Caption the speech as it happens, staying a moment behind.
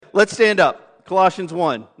let's stand up. Colossians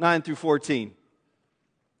 1, 9 through 14.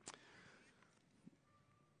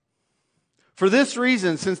 For this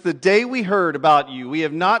reason, since the day we heard about you, we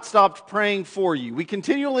have not stopped praying for you. We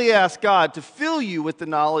continually ask God to fill you with the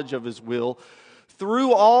knowledge of His will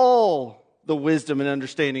through all the wisdom and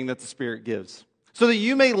understanding that the Spirit gives, so that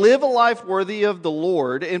you may live a life worthy of the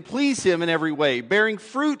Lord and please Him in every way, bearing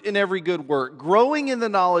fruit in every good work, growing in the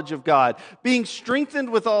knowledge of God, being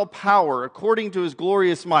strengthened with all power according to His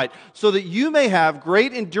glorious might, so that you may have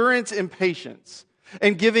great endurance and patience,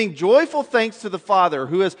 and giving joyful thanks to the Father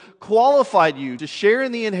who has qualified you to share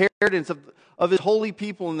in the inheritance of His holy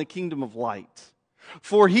people in the kingdom of light.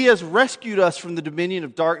 For He has rescued us from the dominion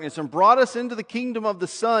of darkness and brought us into the kingdom of the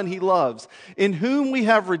Son He loves, in whom we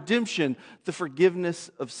have redemption, the forgiveness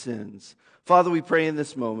of sins. Father, we pray in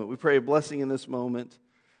this moment. We pray a blessing in this moment.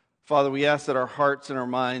 Father, we ask that our hearts and our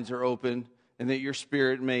minds are open and that your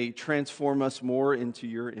Spirit may transform us more into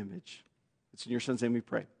your image. It's in your Son's name we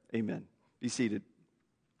pray. Amen. Be seated.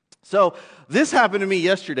 So this happened to me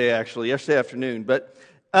yesterday afternoon. But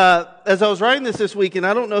as I was writing this week, and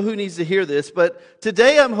I don't know who needs to hear this, but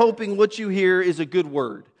today I'm hoping what you hear is a good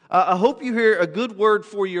word. I hope you hear a good word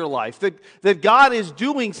for your life, that God is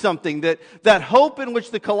doing something, that hope in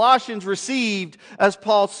which the Colossians received, as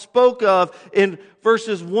Paul spoke of in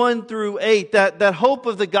verses 1 through 8, that hope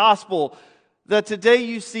of the gospel, that today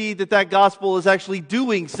you see that gospel is actually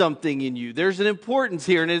doing something in you. There's an importance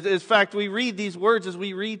here. And in fact, we read these words as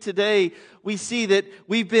we read today, we see that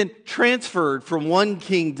we've been transferred from one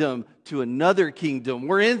kingdom to another kingdom.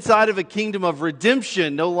 We're inside of a kingdom of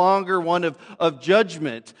redemption, no longer one of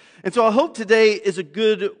judgment. And so I hope today is a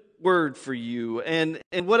good word for you. And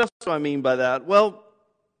what else do I mean by that? Well,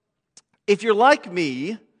 if you're like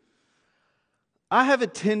me, I have a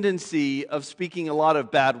tendency of speaking a lot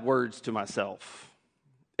of bad words to myself.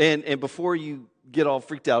 And before you get all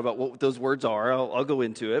freaked out about what those words are, I'll go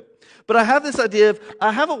into it. But I have this idea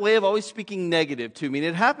I have a way of always speaking negative to me. And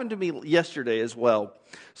it happened to me yesterday as well.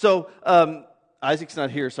 So Isaac's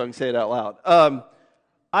not here, so I can say it out loud.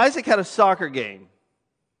 Isaac had a soccer game.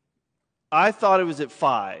 I thought it was at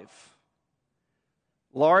 5.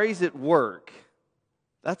 Laurie's at work.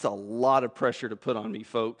 That's a lot of pressure to put on me,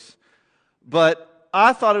 folks. But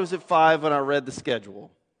I thought it was at 5 when I read the schedule.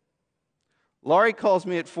 Laurie calls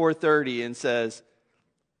me at 4:30 and says,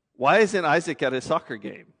 "Why isn't Isaac at his soccer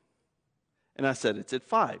game?" And I said, "It's at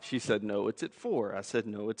 5. She said, "No, it's at 4. I said,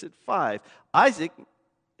 "No, it's at 5. Isaac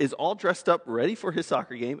is all dressed up, ready for his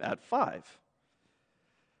soccer game at 5.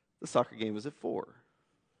 The soccer game was at 4.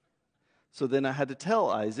 So then I had to tell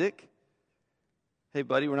Isaac, "Hey,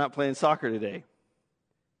 buddy, we're not playing soccer today."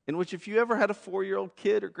 In which, if you ever had a 4-year-old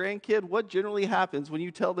kid or grandkid, what generally happens when you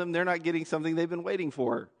tell them they're not getting something they've been waiting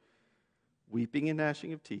for? Weeping and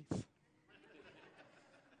gnashing of teeth.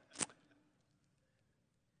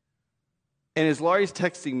 And as Laurie's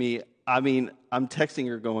texting me, I'm texting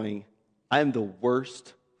her going, I am the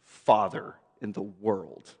worst father in the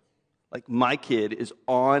world. Like, my kid is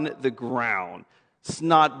on the ground,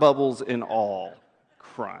 snot bubbles and all,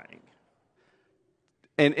 crying.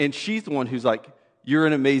 And she's the one who's like, "You're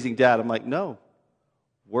an amazing dad." I'm like, "No.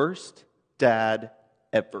 Worst dad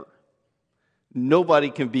ever.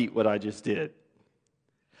 Nobody can beat what I just did."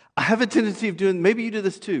 I have a tendency of doing, maybe you do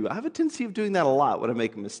this too, I have a tendency of doing that a lot when I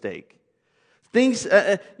make a mistake. Things,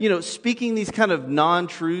 speaking these kind of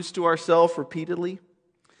non-truths to ourselves repeatedly.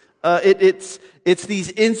 It's these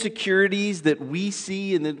insecurities that we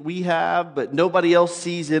see and that we have, but nobody else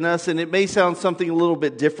sees in us. And it may sound something a little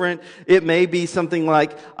bit different. It may be something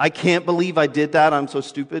like, "I can't believe I did that. I'm so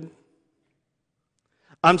stupid.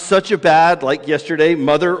 I'm such a bad," like yesterday,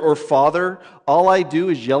 "mother or father. All I do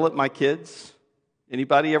is yell at my kids."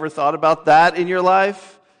 Anybody ever thought about that in your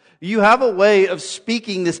life? You have a way of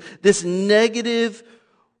speaking this negative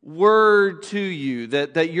word to you,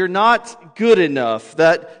 that you're not good enough,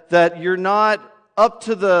 that you're not up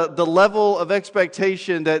to the level of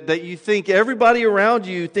expectation that you think everybody around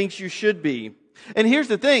you thinks you should be. And here's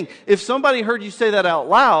the thing, if somebody heard you say that out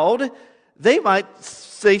loud, they might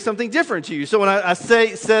say something different to you. So when I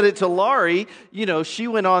said it to Laurie, she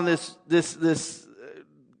went on this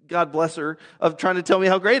God bless her, of trying to tell me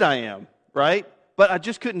how great I am, right? But I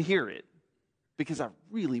just couldn't hear it because I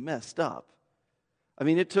really messed up.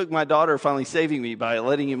 It took my daughter finally saving me by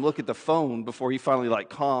letting him look at the phone before he finally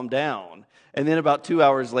calmed down. And then about 2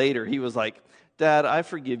 hours later, he was like, "Dad, I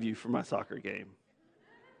forgive you for my soccer game."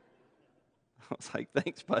 I was like,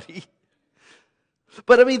 "Thanks, buddy."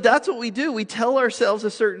 But that's what we do. We tell ourselves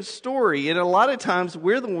a certain story. And a lot of times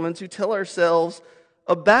we're the ones who tell ourselves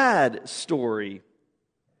a bad story.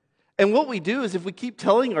 And what we do is if we keep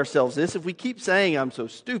telling ourselves this, if we keep saying, I'm so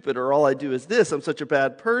stupid, or all I do is this, I'm such a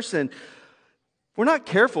bad person, if we're not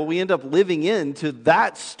careful, we end up living into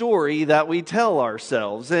that story that we tell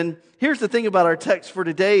ourselves. And here's the thing about our text for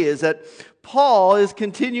today is that Paul is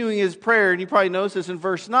continuing his prayer, and you probably notice this in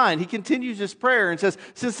verse 9. He continues his prayer and says,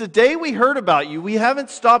 since the day we heard about you, we haven't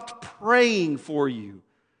stopped praying for you.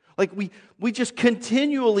 Like we just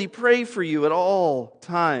continually pray for you at all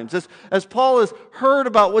times. As Paul has heard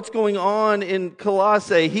about what's going on in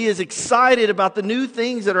Colossae, he is excited about the new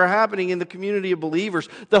things that are happening in the community of believers,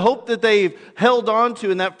 the hope that they've held on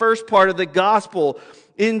to in that first part of the gospel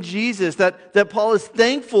in Jesus, that Paul is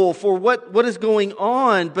thankful for what is going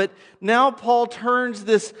on. But now Paul turns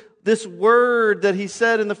this word that he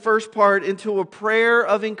said in the first part into a prayer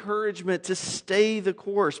of encouragement to stay the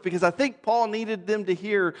course. Because I think Paul needed them to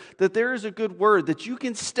hear that there is a good word, that you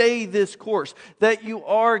can stay this course, that you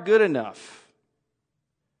are good enough.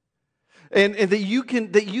 And that you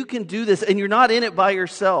can do this, and you're not in it by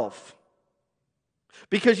yourself.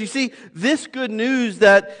 Because you see, this good news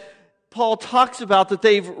that Paul talks about that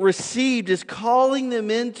they've received is calling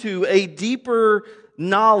them into a deeper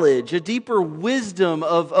knowledge, a deeper wisdom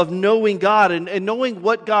of knowing God and knowing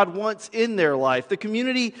what God wants in their life. The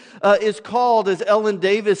community is called, as Ellen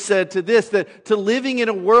Davis said, to this, that to living in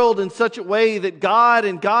a world in such a way that God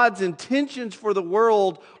and God's intentions for the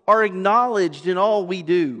world are acknowledged in all we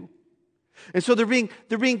do. And so they're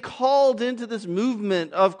being called into this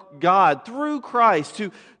movement of God through Christ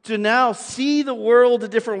to now see the world a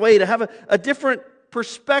different way, to have a different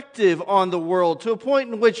perspective on the world, to a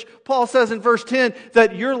point in which Paul says in verse 10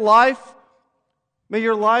 that may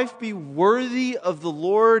your life be worthy of the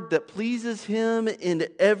Lord, that pleases Him in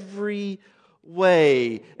every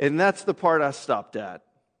way. And that's the part I stopped at.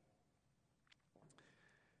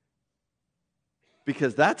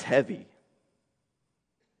 Because that's heavy.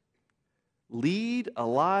 Lead a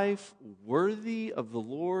life worthy of the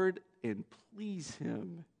Lord and please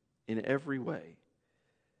Him in every way.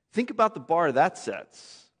 Think about the bar that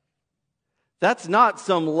sets. That's not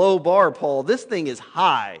some low bar, Paul. This thing is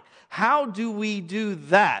high. How do we do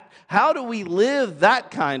that? How do we live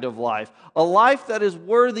that kind of life? A life that is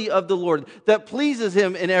worthy of the Lord, that pleases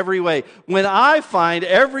Him in every way. When I find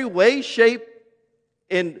every way, shape,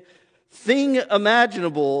 and thing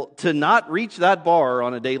imaginable to not reach that bar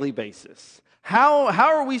on a daily basis. How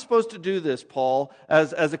are we supposed to do this, Paul,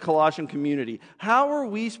 as a Colossian community? How are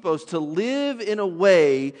we supposed to live in a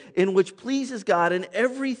way in which pleases God in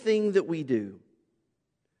everything that we do?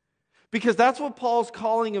 Because that's what Paul's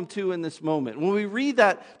calling them to in this moment. When we read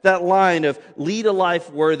that line of lead a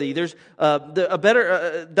life worthy, there's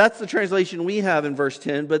that's the translation we have in verse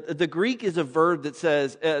 10, but the Greek is a verb that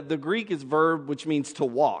says, the Greek is verb which means to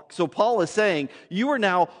walk. So Paul is saying, you are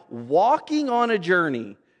now walking on a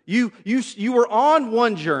journey. You were on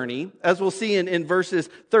one journey, as we'll see in verses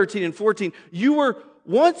 13 and 14. You were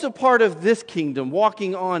once a part of this kingdom,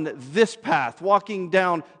 walking on this path, walking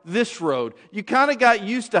down this road. You kind of got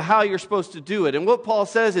used to how you're supposed to do it. And what Paul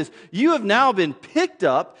says is, you have now been picked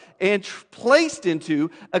up and placed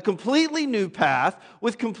into a completely new path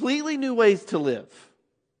with completely new ways to live.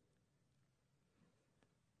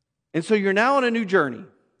 And so you're now on a new journey.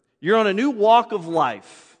 You're on a new walk of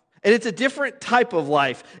life. And it's a different type of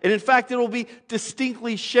life. And in fact, it will be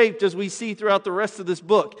distinctly shaped, as we see throughout the rest of this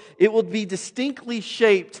book. It will be distinctly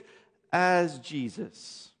shaped as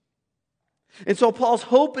Jesus. And so Paul's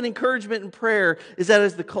hope and encouragement and prayer is that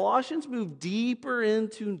as the Colossians move deeper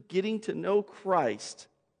into getting to know Christ,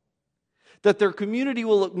 that their community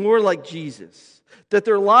will look more like Jesus, that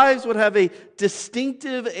their lives would have a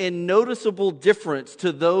distinctive and noticeable difference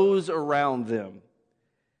to those around them.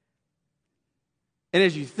 And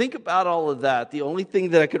as you think about all of that, the only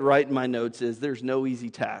thing that I could write in my notes is there's no easy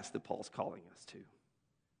task that Paul's calling us to.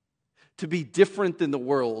 To be different than the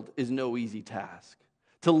world is no easy task.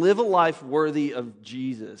 To live a life worthy of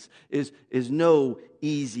Jesus is no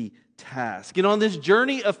easy task. And on this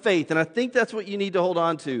journey of faith, and I think that's what you need to hold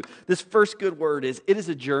on to, this first good word is, it is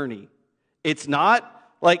a journey. It's not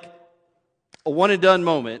like a one and done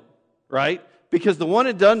moment, right? Because the one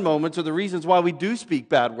and done moments are the reasons why we do speak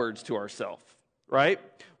bad words to ourselves. Right?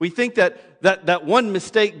 We think that one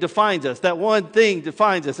mistake defines us, that one thing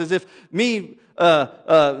defines us, as if me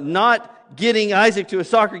not getting Isaac to a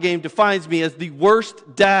soccer game defines me as the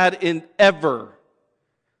worst dad in ever.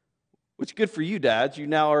 Which, good for you, dads. You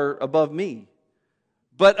now are above me.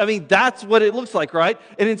 But, I mean, that's what it looks like, right?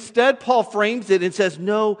 And instead, Paul frames it and says,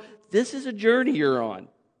 no, this is a journey you're on.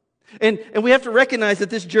 And we have to recognize that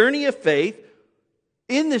this journey of faith,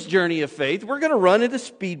 in this journey of faith, we're going to run into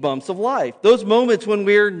speed bumps of life. Those moments when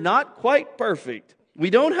we're not quite perfect, We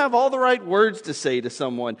don't have all the right words to say to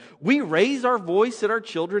someone. We raise our voice at our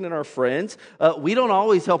children and our friends. We don't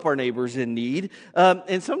always help our neighbors in need.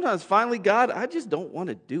 And sometimes, finally, God, I just don't want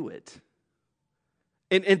to do it.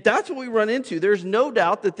 And that's what we run into. There's no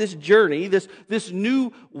doubt that this journey, this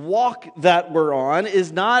new walk that we're on,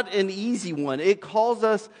 is not an easy one. It calls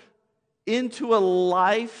us into a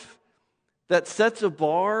life that sets a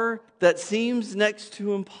bar that seems next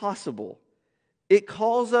to impossible. It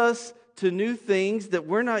calls us to new things that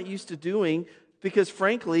we're not used to doing because,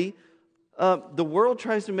 frankly, the world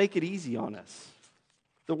tries to make it easy on us.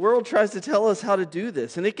 The world tries to tell us how to do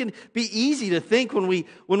this. And it can be easy to think when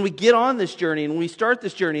we get on this journey and we start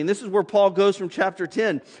this journey, and this is where Paul goes from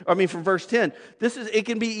from verse 10. It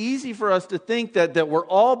can be easy for us to think that we're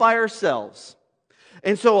all by ourselves.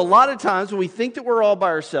 And so a lot of times when we think that we're all by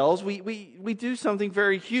ourselves, we do something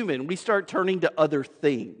very human. We start turning to other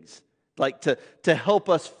things, like to help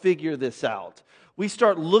us figure this out. We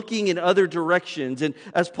start looking in other directions. And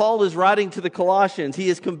as Paul is writing to the Colossians, he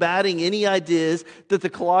is combating any ideas that the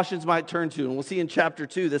Colossians might turn to. And we'll see in chapter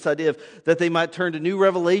 2 this idea that they might turn to new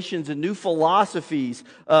revelations and new philosophies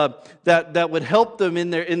that would help them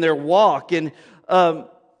in their walk. And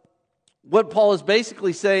what Paul is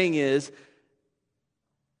basically saying is,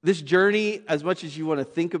 this journey, as much as you want to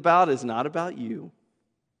think about, is not about you.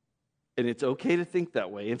 And it's okay to think that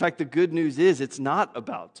way. In fact, the good news is it's not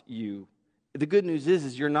about you. The good news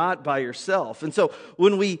is you're not by yourself. And so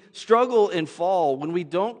when we struggle and fall, when we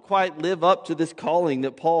don't quite live up to this calling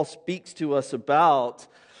that Paul speaks to us about,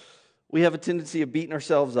 we have a tendency of beating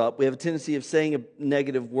ourselves up. We have a tendency of saying a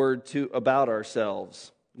negative word about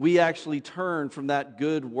ourselves. We actually turn from that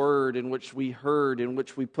good word in which we heard, in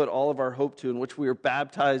which we put all of our hope to, in which we were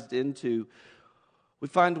baptized into. We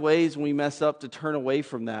find ways when we mess up to turn away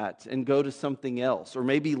from that and go to something else, or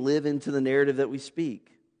maybe live into the narrative that we speak.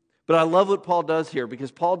 But I love what Paul does here,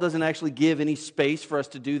 because Paul doesn't actually give any space for us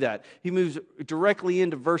to do that. He moves directly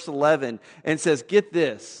into verse 11 and says, get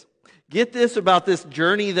this. Get this about this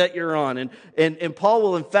journey that you're on. And Paul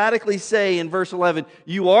will emphatically say in verse 11,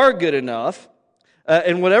 you are good enough.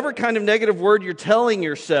 And whatever kind of negative word you're telling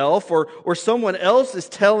yourself or someone else is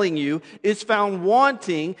telling you is found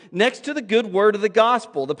wanting next to the good word of the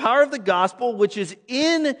gospel. The power of the gospel, which is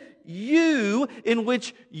in you, in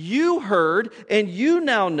which you heard and you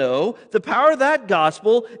now know. The power of that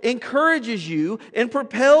gospel encourages you and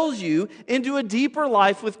propels you into a deeper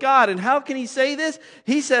life with God. And how can he say this?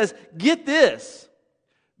 He says, get this.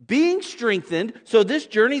 Being strengthened, so this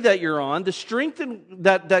journey that you're on, the strength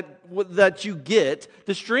that you get,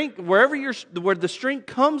 the strength, where the strength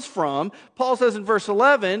comes from, Paul says in verse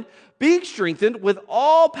 11, being strengthened with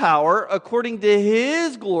all power according to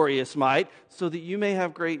his glorious might, so that you may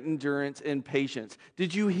have great endurance and patience.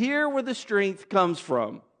 Did you hear where the strength comes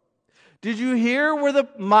from? Did you hear where the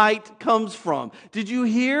might comes from? Did you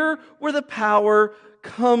hear where the power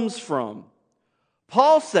comes from?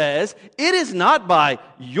 Paul says, it is not by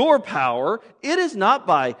your power, it is not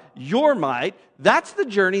by your might. That's the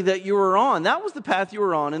journey that you were on. That was the path you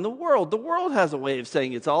were on in the world. The world has a way of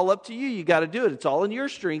saying it's all up to you. You got to do it. It's all in your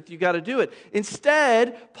strength. You got to do it.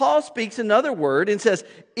 Instead, Paul speaks another word and says,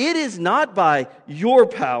 it is not by your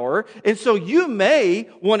power. And so you may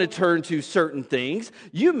want to turn to certain things.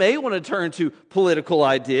 You may want to turn to political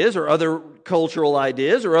ideas or other cultural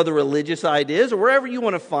ideas or other religious ideas or wherever you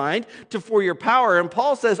want to find for your power. And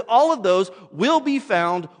Paul says all of those will be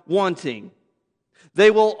found wanting. They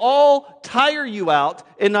will all tire you out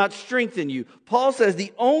and not strengthen you. Paul says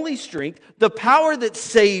the only strength, the power that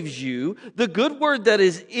saves you, the good word that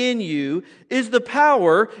is in you, is the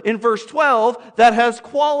power, in verse 12, that has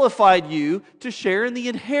qualified you to share in the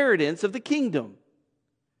inheritance of the kingdom.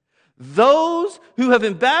 Those who have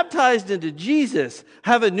been baptized into Jesus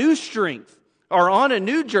have a new strength, are on a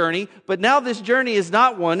new journey, but now this journey is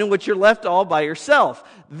not one in which you're left all by yourself.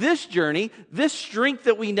 This journey, this strength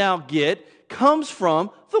that we now get, comes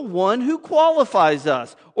from the one who qualifies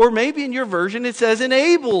us. Or maybe in your version it says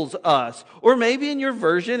enables us. Or maybe in your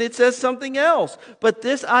version it says something else. But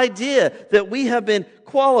this idea that we have been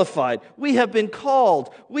qualified, we have been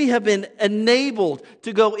called, we have been enabled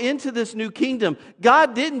to go into this new kingdom.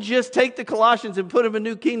 God didn't just take the Colossians and put them in a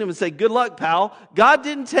new kingdom and say, good luck, pal. God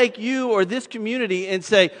didn't take you or this community and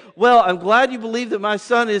say, well, I'm glad you believe that my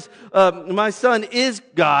son is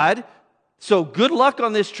God. So good luck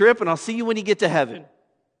on this trip, and I'll see you when you get to heaven.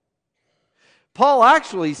 Paul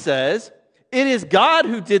actually says, It is God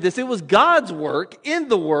who did this. It was God's work in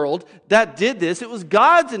the world that did this. It was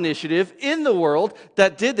God's initiative in the world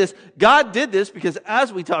that did this. God did this because,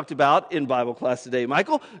 as we talked about in Bible class today,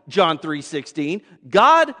 Michael, John 3:16,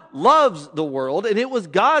 God loves the world, and it was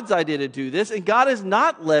God's idea to do this, and God has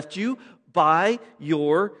not left you by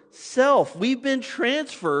yourself. We've been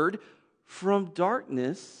transferred from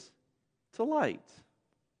darkness to light.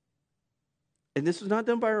 And this was not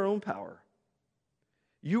done by our own power.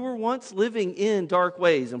 You were once living in dark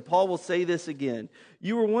ways, and Paul will say this again.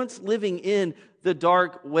 You were once living in the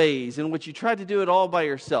dark ways, in which you tried to do it all by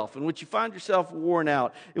yourself, in which you find yourself worn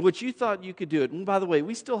out, in which you thought you could do it. And by the way,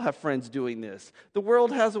 we still have friends doing this. The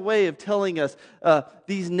world has a way of telling us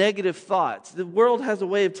these negative thoughts. The world has a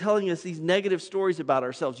way of telling us these negative stories about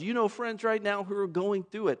ourselves. You know friends right now who are going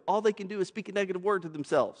through it. All they can do is speak a negative word to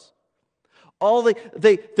themselves.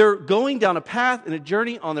 They're going down a path and a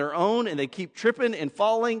journey on their own, and they keep tripping and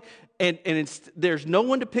falling, and there's no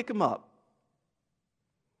one to pick them up.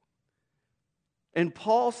 And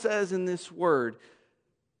Paul says in this word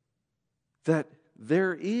that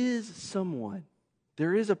there is someone,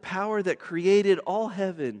 there is a power that created all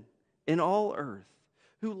heaven and all earth,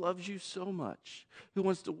 who loves you so much, who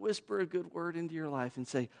wants to whisper a good word into your life and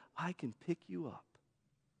say, I can pick you up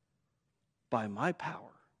by my power.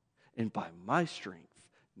 And by my strength,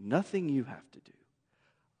 nothing you have to do.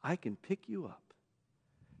 I can pick you up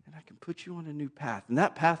and I can put you on a new path. And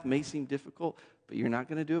that path may seem difficult, but you're not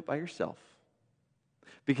going to do it by yourself.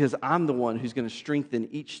 Because I'm the one who's going to strengthen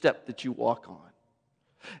each step that you walk on.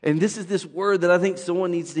 And this is this word that I think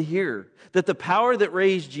someone needs to hear. That the power that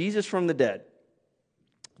raised Jesus from the dead,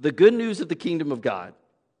 the good news of the kingdom of God,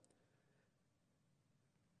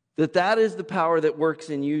 that is the power that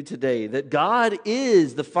works in you today. That God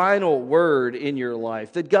is the final word in your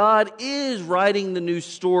life. That God is writing the new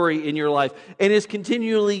story in your life and is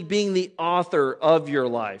continually being the author of your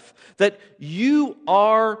life. That you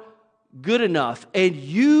are good enough and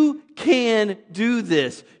you can do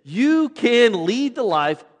this. You can lead the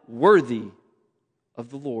life worthy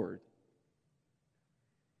of the Lord.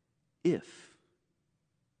 If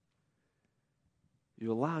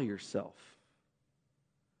you allow yourself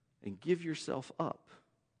and give yourself up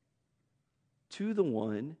to the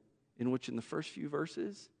one in which in the first few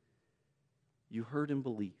verses you heard and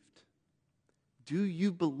believed. Do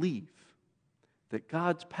you believe that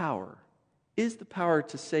God's power is the power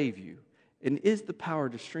to save you and is the power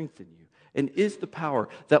to strengthen you and is the power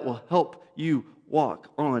that will help you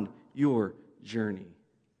walk on your journey?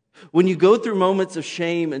 When you go through moments of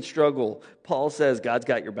shame and struggle, Paul says God's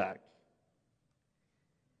got your back.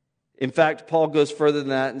 In fact, Paul goes further than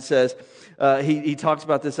that and says, he talks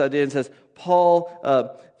about this idea and says,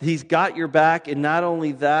 Paul, he's got your back, and not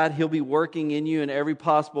only that, he'll be working in you in every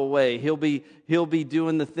possible way. He'll be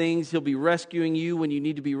doing the things, he'll be rescuing you when you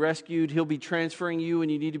need to be rescued, he'll be transferring you when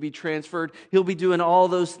you need to be transferred, he'll be doing all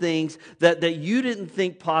those things that you didn't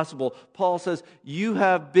think possible. Paul says, you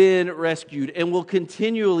have been rescued and will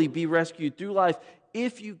continually be rescued through life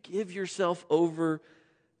if you give yourself over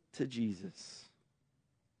to Jesus.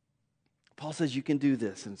 Paul says you can do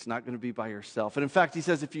this, and it's not going to be by yourself. And in fact, he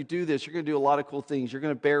says if you do this, you're going to do a lot of cool things. You're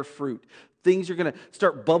going to bear fruit. Things are going to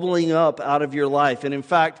start bubbling up out of your life. And in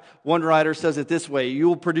fact, one writer says it this way: you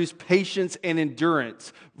will produce patience and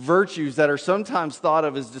endurance, virtues that are sometimes thought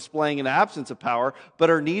of as displaying an absence of power, but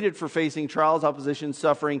are needed for facing trials, opposition,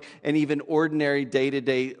 suffering, and even ordinary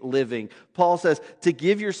day-to-day living. Paul says to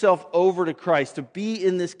give yourself over to Christ, to be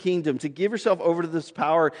in this kingdom, to give yourself over to this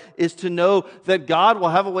power, is to know that God will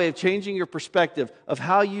have a way of changing your perspective of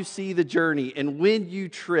how you see the journey. And when you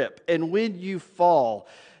trip and when you fall,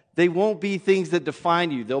 they won't be things that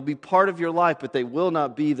define you. They'll be part of your life, but they will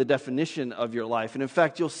not be the definition of your life. And in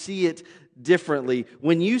fact, you'll see it differently.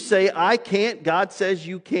 When you say, I can't, God says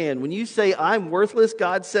you can. When you say, I'm worthless,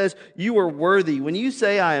 God says you are worthy. When you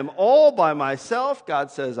say, I am all by myself,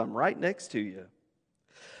 God says, I'm right next to you.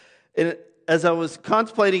 And as I was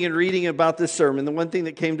contemplating and reading about this sermon, the one thing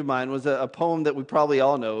that came to mind was a poem that we probably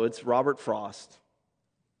all know. It's Robert Frost.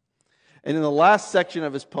 And in the last section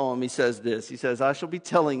of his poem, he says this. He says, I shall be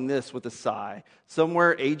telling this with a sigh.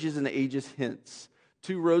 Somewhere ages and ages hence,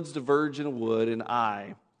 two roads diverge in a wood, and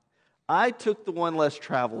I took the one less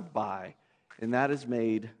traveled by, and that has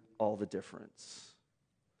made all the difference.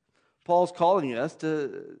 Paul's calling us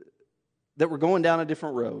that we're going down a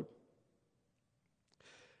different road.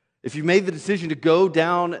 If you made the decision to go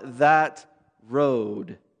down that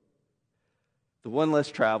road, the one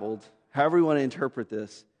less traveled, however you want to interpret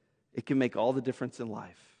this, it can make all the difference in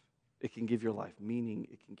life. It can give your life meaning.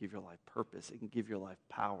 It can give your life purpose. It can give your life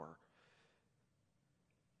power.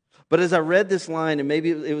 But as I read this line, and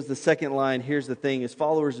maybe it was the second line, here's the thing. As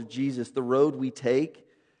followers of Jesus, the road we take,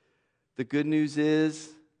 the good news is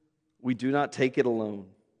we do not take it alone.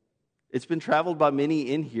 It's been traveled by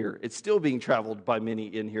many in here. It's still being traveled by many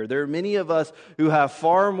in here. There are many of us who have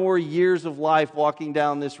far more years of life walking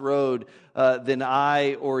down this road than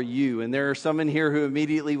I or you. And there are some in here who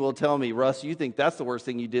immediately will tell me, Russ, you think that's the worst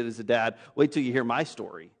thing you did as a dad. Wait till you hear my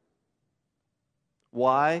story.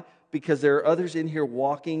 Why? Because there are others in here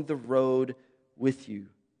walking the road with you.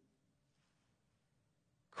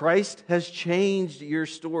 Christ has changed your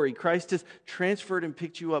story. Christ has transferred and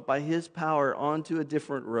picked you up by His power onto a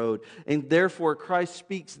different road. And therefore, Christ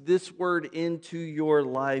speaks this word into your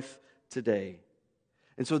life today.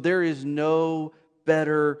 And so there is no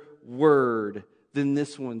better word than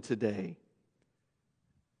this one today.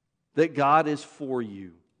 That God is for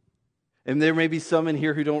you. And there may be some in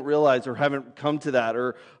here who don't realize or haven't come to that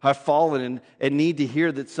or have fallen and need to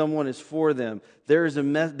hear that someone is for them. There is a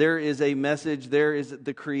message, there is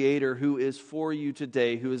the Creator who is for you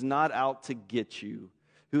today, who is not out to get you,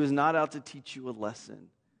 who is not out to teach you a lesson,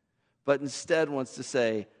 but instead wants to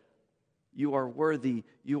say, you are worthy,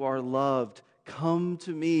 you are loved. Come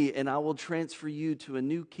to me and I will transfer you to a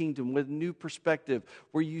new kingdom with a new perspective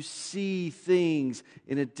where you see things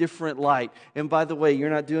in a different light. And by the way,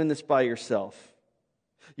 you're not doing this by yourself.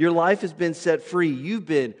 Your life has been set free. You've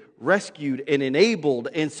been rescued and enabled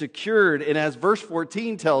and secured. And as verse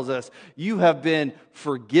 14 tells us, you have been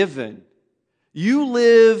forgiven. You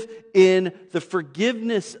live in the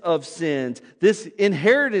forgiveness of sins. This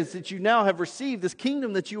inheritance that you now have received, this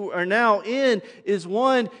kingdom that you are now in, is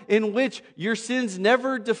one in which your sins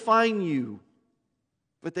never define you,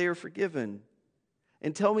 but they are forgiven.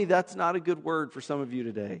 And tell me that's not a good word for some of you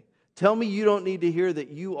today. Tell me you don't need to hear that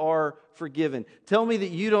you are forgiven. Tell me that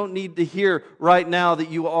you don't need to hear right now that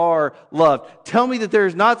you are loved. Tell me that there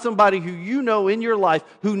is not somebody who you know in your life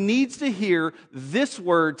who needs to hear this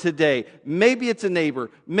word today. Maybe it's a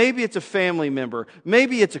neighbor. Maybe it's a family member.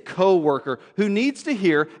 Maybe it's a coworker who needs to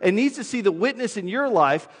hear and needs to see the witness in your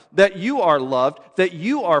life that you are loved, that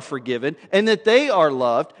you are forgiven, and that they are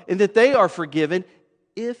loved, and that they are forgiven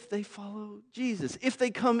if they follow Jesus. If they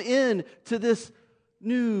come in to this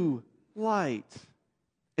new light.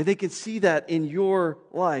 And they can see that in your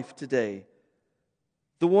life today.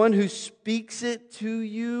 The one who speaks it to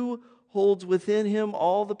you holds within him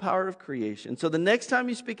all the power of creation. So the next time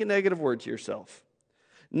you speak a negative word to yourself,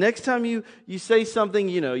 next time you say something,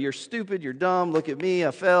 you're stupid, you're dumb, look at me,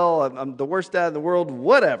 I fell, I'm the worst dad in the world,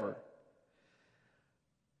 whatever.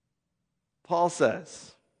 Paul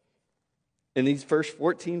says in these first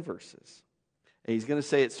 14 verses, and he's going to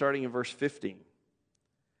say it starting in verse 15,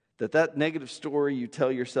 that negative story you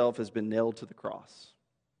tell yourself has been nailed to the cross.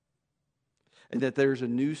 And that there's a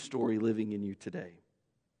new story living in you today.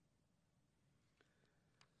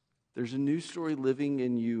 There's a new story living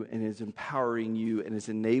in you and is empowering you and is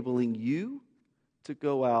enabling you to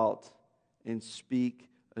go out and speak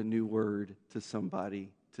a new word to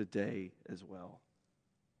somebody today as well.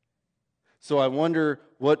 So I wonder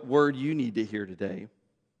what word you need to hear today.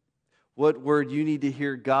 What word you need to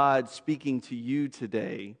hear God speaking to you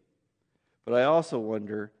today. But I also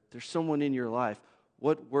wonder, there's someone in your life,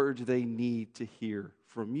 what word do they need to hear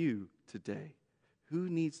from you today? Who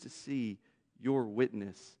needs to see your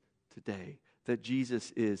witness today that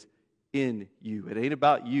Jesus is in you? It ain't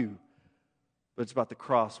about you, but it's about the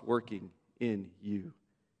cross working in you.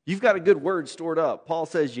 You've got a good word stored up. Paul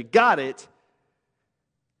says you got it.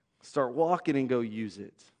 Start walking and go use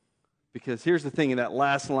it. Because here's the thing, in that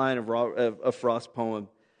last line of Frost's poem,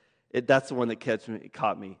 that's the one that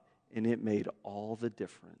caught me. And it made all the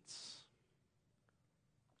difference.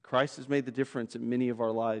 Christ has made the difference in many of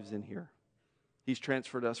our lives in here. He's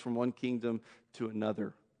transferred us from one kingdom to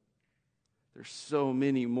another. There's so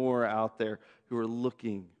many more out there who are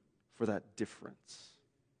looking for that difference.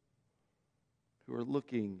 Who are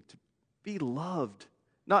looking to be loved.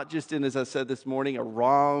 Not just in, as I said this morning, a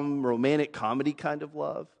romantic comedy kind of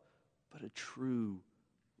love, but a true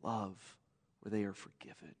love where they are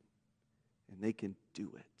forgiven. And they can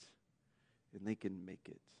do it. And they can make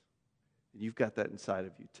it. And you've got that inside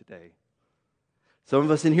of you today. Some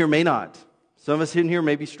of us in here may not. Some of us in here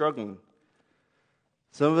may be struggling.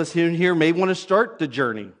 Some of us in here may want to start the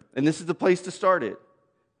journey. And this is the place to start it.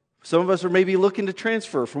 Some of us are maybe looking to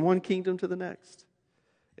transfer from one kingdom to the next.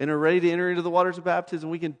 And are ready to enter into the waters of baptism.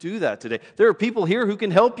 We can do that today. There are people here who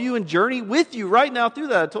can help you and journey with you right now through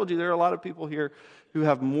that. I told you there are a lot of people here who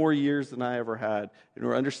have more years than I ever had and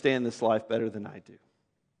who understand this life better than I do.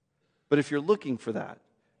 But if you're looking for that,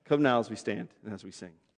 come now as we stand and as we sing.